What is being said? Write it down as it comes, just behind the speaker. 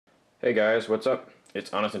Hey guys, what's up?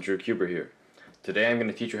 It's Honest and True Cuber here. Today I'm going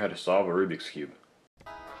to teach you how to solve a Rubik's Cube.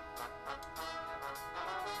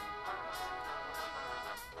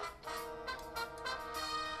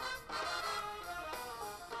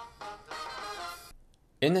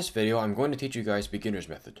 In this video, I'm going to teach you guys beginner's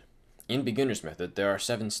method. In beginner's method, there are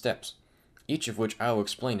 7 steps, each of which I will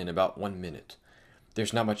explain in about 1 minute.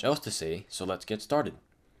 There's not much else to say, so let's get started.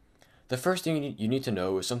 The first thing you need to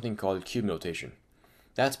know is something called cube notation.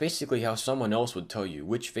 That's basically how someone else would tell you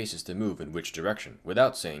which faces to move in which direction,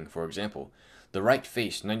 without saying, for example, the right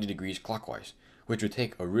face 90 degrees clockwise, which would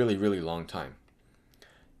take a really long time.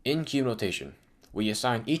 In cube notation, we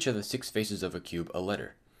assign each of the 6 faces of a cube a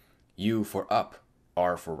letter. U for up,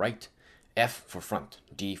 R for right, F for front,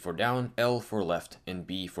 D for down, L for left, and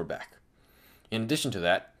B for back. In addition to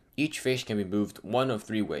that, each face can be moved one of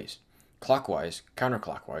 3 ways: clockwise,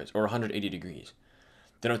 counterclockwise, or 180 degrees.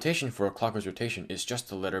 The notation for a clockwise rotation is just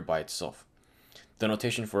the letter by itself. The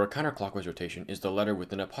notation for a counterclockwise rotation is the letter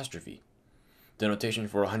with an apostrophe. The notation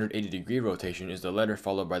for a 180-degree rotation is the letter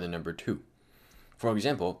followed by the number 2. For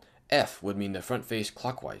example, F would mean the front face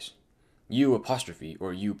clockwise. U apostrophe,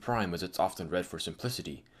 or U-Prime as it's often read for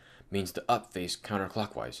simplicity, means the up face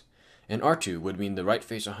counterclockwise, and R2 would mean the right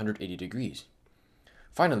face 180 degrees.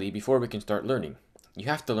 Finally, before we can start learning, you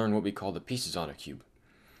have to learn what we call the pieces on a cube.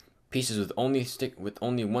 Pieces with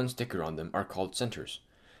only one sticker on them are called centers.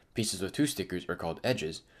 Pieces with 2 stickers are called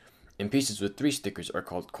edges, and pieces with 3 stickers are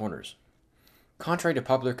called corners. Contrary to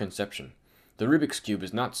popular conception, the Rubik's Cube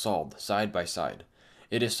is not solved side by side.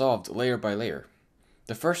 It is solved layer by layer.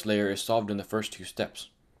 The first layer is solved in the first 2 steps.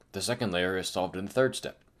 The second layer is solved in the 3rd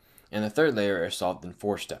step. And the 3rd layer is solved in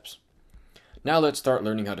 4 steps. Now let's start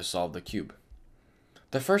learning how to solve the cube.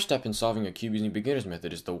 The first step in solving a cube using beginner's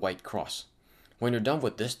method is the white cross. When you're done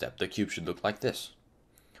with this step, the cube should look like this,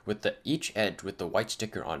 with each edge with the white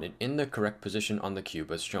sticker on it in the correct position on the cube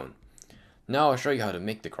as shown. Now I'll show you how to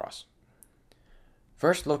make the cross.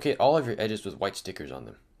 First, locate all of your edges with white stickers on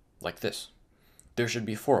them, like this. There should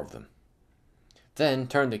be 4 of them. Then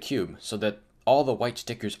turn the cube so that all the white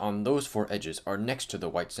stickers on those 4 edges are next to the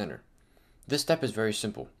white center. This step is very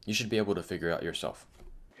simple. You should be able to figure it out yourself.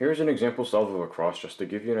 Here's an example solve of a cross just to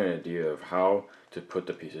give you an idea of how to put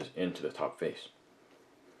the pieces into the top face.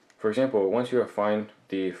 For example, once you have found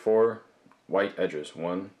the 4 white edges,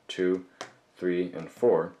 1, 2, 3, and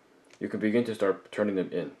 4, you can begin to start turning them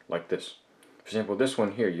in, like this. For example, this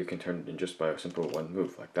one here you can turn it in just by a simple one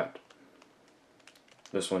move, like that.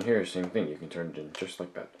 This one here, same thing, you can turn it in just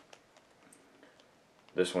like that.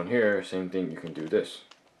 This one here, same thing, you can do this.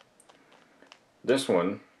 This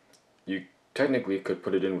one, you technically could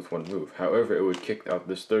put it in with one move, however it would kick out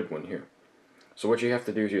this 3rd one here. So what you have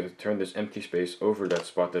to do is you have to turn this empty space over that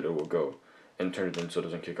spot that it will go, and turn it in so it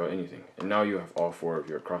doesn't kick out anything. And now you have all 4 of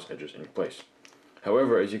your cross edges in place.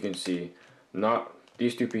 However, as you can see,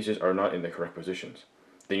 these 2 pieces are not in the correct positions.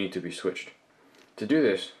 They need to be switched. To do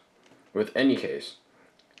this, with any case,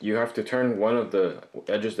 you have to turn one of the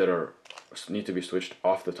edges that need to be switched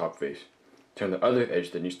off the top face. Turn the other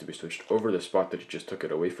edge that needs to be switched over the spot that you just took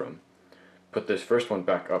it away from. Put this first one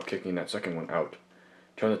back up, kicking that second one out.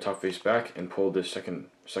 Turn the top face back and pull this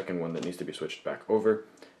second one that needs to be switched back over.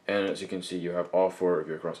 And as you can see, you have all 4 of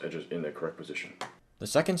your cross edges in the correct position. The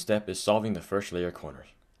second step is solving the first layer corners.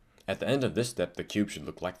 At the end of this step, the cube should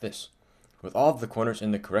look like this, with all of the corners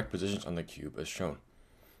in the correct positions on the cube as shown.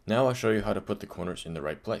 Now I'll show you how to put the corners in the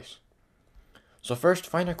right place. So first,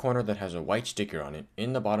 find a corner that has a white sticker on it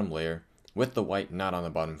in the bottom layer with the white not on the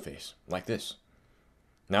bottom face, like this.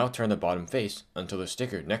 Now turn the bottom face until the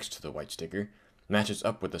sticker next to the white sticker matches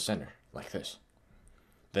up with the center, like this.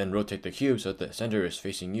 Then rotate the cube so that the center is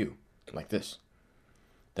facing you, like this.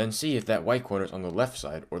 Then see if that white corner is on the left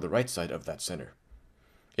side or the right side of that center.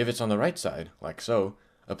 If it's on the right side, like so,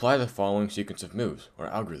 apply the following sequence of moves, or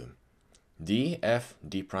algorithm. D, F,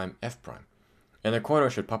 D', F', and the corner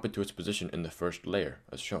should pop into its position in the first layer,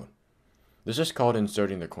 as shown. This is called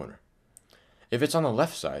inserting the corner. If it's on the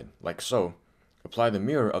left side, like so, apply the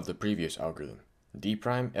mirror of the previous algorithm, D',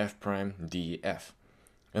 F', D, F.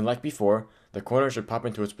 And like before, the corner should pop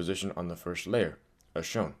into its position on the first layer, as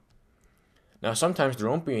shown. Now sometimes there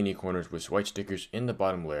won't be any corners with white stickers in the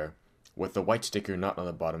bottom layer, with the white sticker not on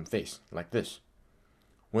the bottom face, like this.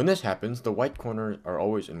 When this happens, the white corners are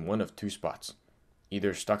always in one of 2 spots,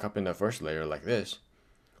 either stuck up in the first layer, like this,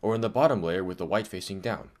 or in the bottom layer with the white facing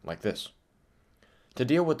down, like this. To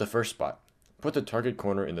deal with the first spot, put the target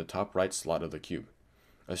corner in the top right slot of the cube,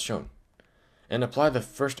 as shown, and apply the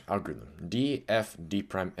first algorithm, D, F, D',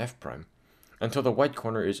 F', until the white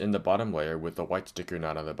corner is in the bottom layer with the white sticker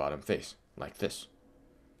not on the bottom face, like this.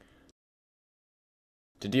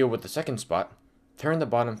 To deal with the second spot, turn the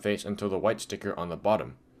bottom face until the white sticker on the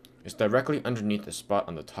bottom is directly underneath the spot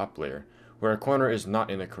on the top layer where a corner is not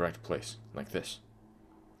in the correct place, like this.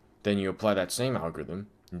 Then you apply that same algorithm,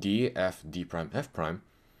 D, F, D prime, F prime,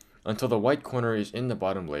 until the white corner is in the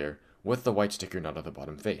bottom layer with the white sticker not on the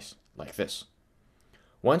bottom face, like this.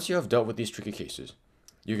 Once you have dealt with these tricky cases,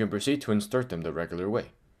 you can proceed to insert them the regular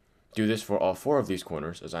way. Do this for all 4 of these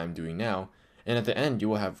corners, as I am doing now, and at the end you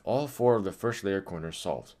will have all 4 of the first layer corners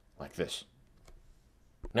solved, like this.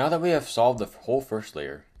 Now that we have solved the whole first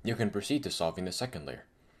layer, you can proceed to solving the second layer.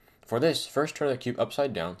 For this, first turn the cube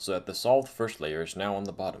upside down so that the solved first layer is now on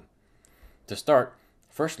the bottom. To start,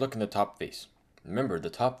 first look in the top face. Remember, the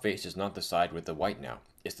top face is not the side with the white now,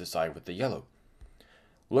 it's the side with the yellow.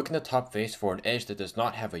 Look in the top face for an edge that does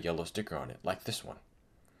not have a yellow sticker on it, like this one.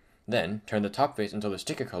 Then, turn the top face until the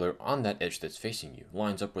sticker color on that edge that's facing you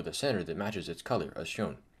lines up with the center that matches its color, as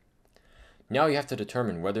shown. Now you have to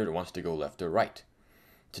determine whether it wants to go left or right.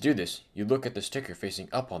 To do this, you look at the sticker facing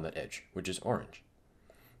up on that edge, which is orange.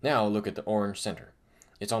 Now look at the orange center.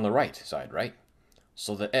 It's on the right side, right?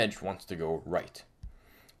 So the edge wants to go right.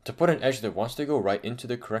 To put an edge that wants to go right into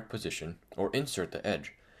the correct position, or insert the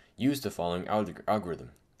edge, use the following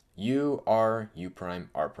algorithm. U, R, U prime,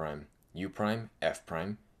 R prime, U prime, F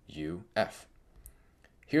prime, U, F.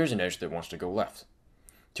 Here's an edge that wants to go left.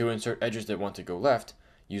 To insert edges that want to go left,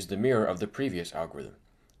 use the mirror of the previous algorithm.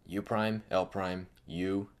 U prime, L prime,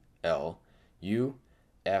 U, L, U,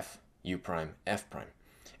 F, U prime, F prime.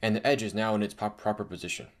 And the edge is now in its proper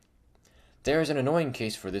position. There is an annoying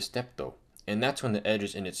case for this step though, and that's when the edge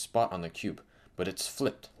is in its spot on the cube, but it's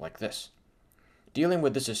flipped, like this. Dealing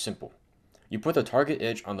with this is simple. You put the target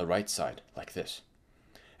edge on the right side, like this.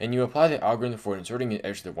 And you apply the algorithm for inserting an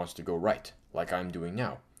edge that wants to go right, like I'm doing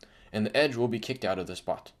now, and the edge will be kicked out of the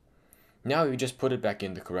spot. Now you just put it back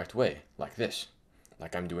in the correct way, like this,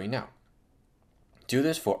 like I'm doing now. Do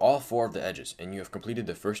this for all 4 of the edges, and you have completed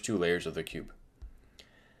the first 2 layers of the cube.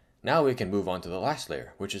 Now we can move on to the last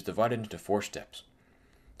layer, which is divided into 4 steps.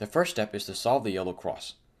 The first step is to solve the yellow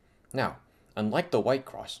cross. Now, unlike the white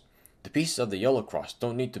cross, the pieces of the yellow cross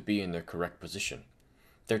don't need to be in their correct position.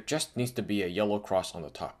 There just needs to be a yellow cross on the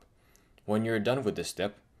top. When you're done with this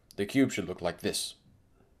step, the cube should look like this.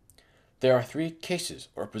 There are 3 cases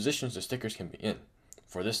or positions the stickers can be in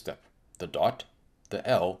for this step: the dot, the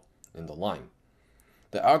L, and the line.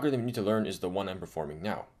 The algorithm you need to learn is the one I'm performing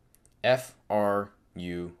now. F, R,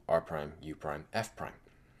 U, R prime, U prime, F prime.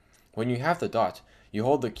 When you have the dot, you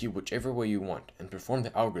hold the cube whichever way you want and perform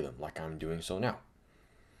the algorithm like I'm doing so now.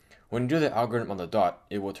 When you do the algorithm on the dot,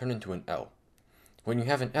 it will turn into an L. When you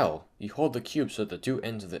have an L, you hold the cube so that the 2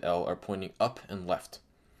 ends of the L are pointing up and left.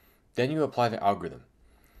 Then you apply the algorithm.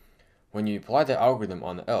 When you apply the algorithm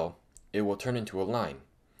on the L, it will turn into a line.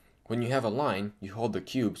 When you have a line, you hold the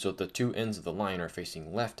cube so that the 2 ends of the line are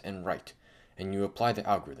facing left and right, and you apply the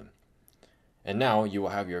algorithm. And now you will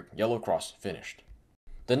have your yellow cross finished.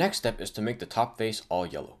 The next step is to make the top face all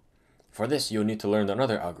yellow. For this, you'll need to learn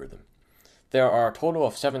another algorithm. There are a total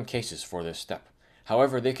of 7 cases for this step.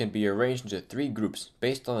 However, they can be arranged into 3 groups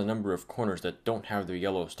based on the number of corners that don't have their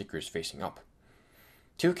yellow stickers facing up.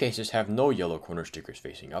 2 cases have no yellow corner stickers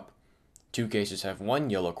facing up. 2 cases have 1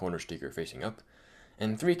 yellow corner sticker facing up.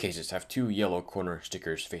 And 3 cases have 2 yellow corner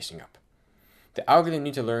stickers facing up. The algorithm you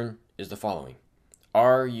need to learn is the following: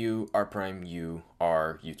 R, U, R prime, U,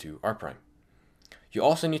 R, U2, R prime. You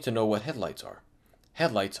also need to know what headlights are.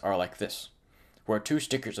 Headlights are like this, where 2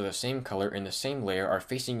 stickers of the same color in the same layer are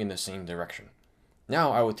facing in the same direction.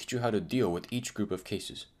 Now I will teach you how to deal with each group of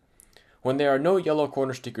cases. When there are no yellow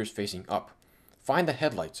corner stickers facing up, find the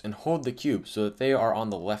headlights and hold the cube so that they are on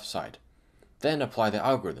the left side. Then apply the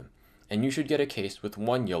algorithm, and you should get a case with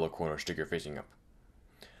 1 yellow corner sticker facing up.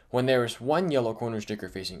 When there is 1 yellow corner sticker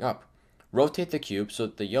facing up, rotate the cube so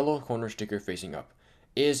that the yellow corner sticker facing up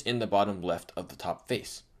is in the bottom left of the top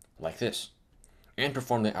face, like this, and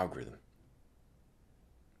perform the algorithm.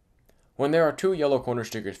 When there are 2 yellow corner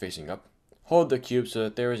stickers facing up, hold the cube so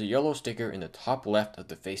that there is a yellow sticker in the top left of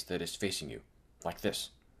the face that is facing you, like this,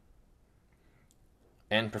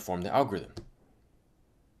 and perform the algorithm.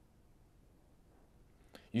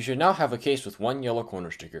 You should now have a case with 1 yellow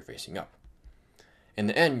corner sticker facing up. In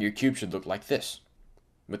the end, your cube should look like this,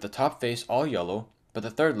 with the top face all yellow, but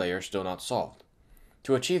the 3rd layer still not solved.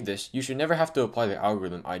 To achieve this, you should never have to apply the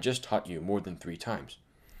algorithm I just taught you more than 3 times.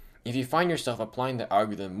 If you find yourself applying the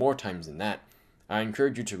algorithm more times than that, I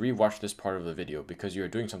encourage you to re-watch this part of the video because you are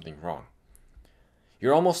doing something wrong.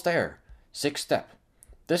 You're almost there. 6th step.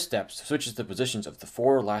 This step switches the positions of the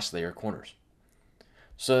 4 last layer corners,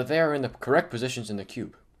 so that they are in the correct positions in the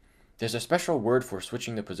cube. There's a special word for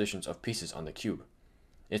switching the positions of pieces on the cube.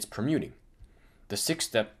 it's permuting. The sixth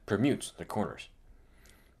step permutes the corners.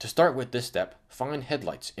 To start with this step, find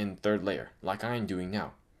headlights in third layer, like I am doing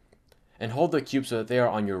now, and hold the cube so that they are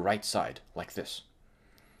on your right side, like this.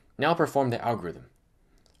 Now perform the algorithm.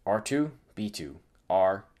 R2, B2,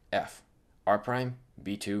 R, F, R prime,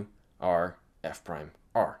 B2, R, F prime,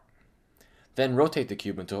 R. Then rotate the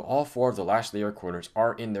cube until all four of the last layer corners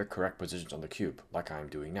are in their correct positions on the cube, like I am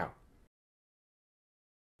doing now.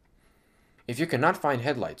 If you cannot find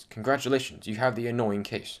headlights, congratulations, you have the annoying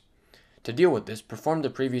case. To deal with this, perform the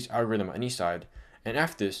previous algorithm on each side, and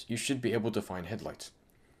after this, you should be able to find headlights.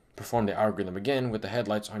 Perform the algorithm again with the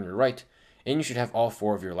headlights on your right, and you should have all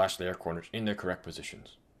four of your last layer corners in their correct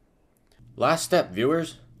positions. Last step,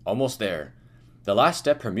 viewers. Almost there. The last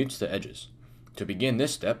step permutes the edges. To begin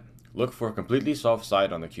this step, look for a completely solved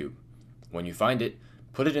side on the cube. When you find it,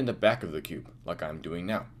 put it in the back of the cube, like I am doing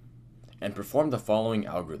now, and perform the following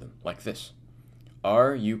algorithm, like this.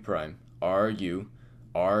 R, U prime, R, U,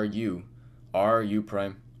 R, U, R, U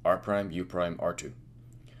prime, R prime, U prime, R2.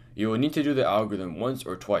 You will need to do the algorithm once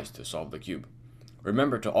or twice to solve the cube.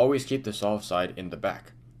 Remember to always keep the solved side in the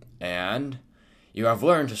back. And you have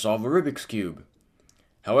learned to solve a Rubik's Cube.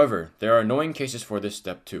 However, there are annoying cases for this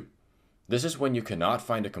step too. This is when you cannot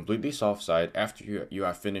find a completely solved side after you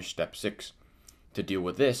have finished step 6. To deal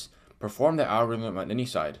with this, perform the algorithm on any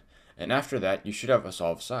side, and after that you should have a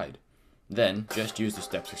solved side. Then, just use the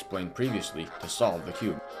steps explained previously to solve the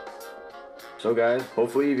cube. So guys,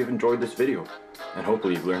 hopefully you've enjoyed this video, and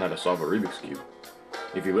hopefully you've learned how to solve a Rubik's Cube.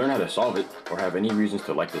 If you learn how to solve it, or have any reasons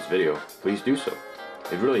to like this video, please do so.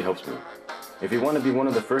 It really helps me. If you want to be one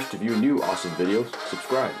of the first to view new awesome videos,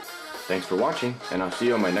 subscribe. Thanks for watching, and I'll see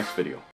you on my next video.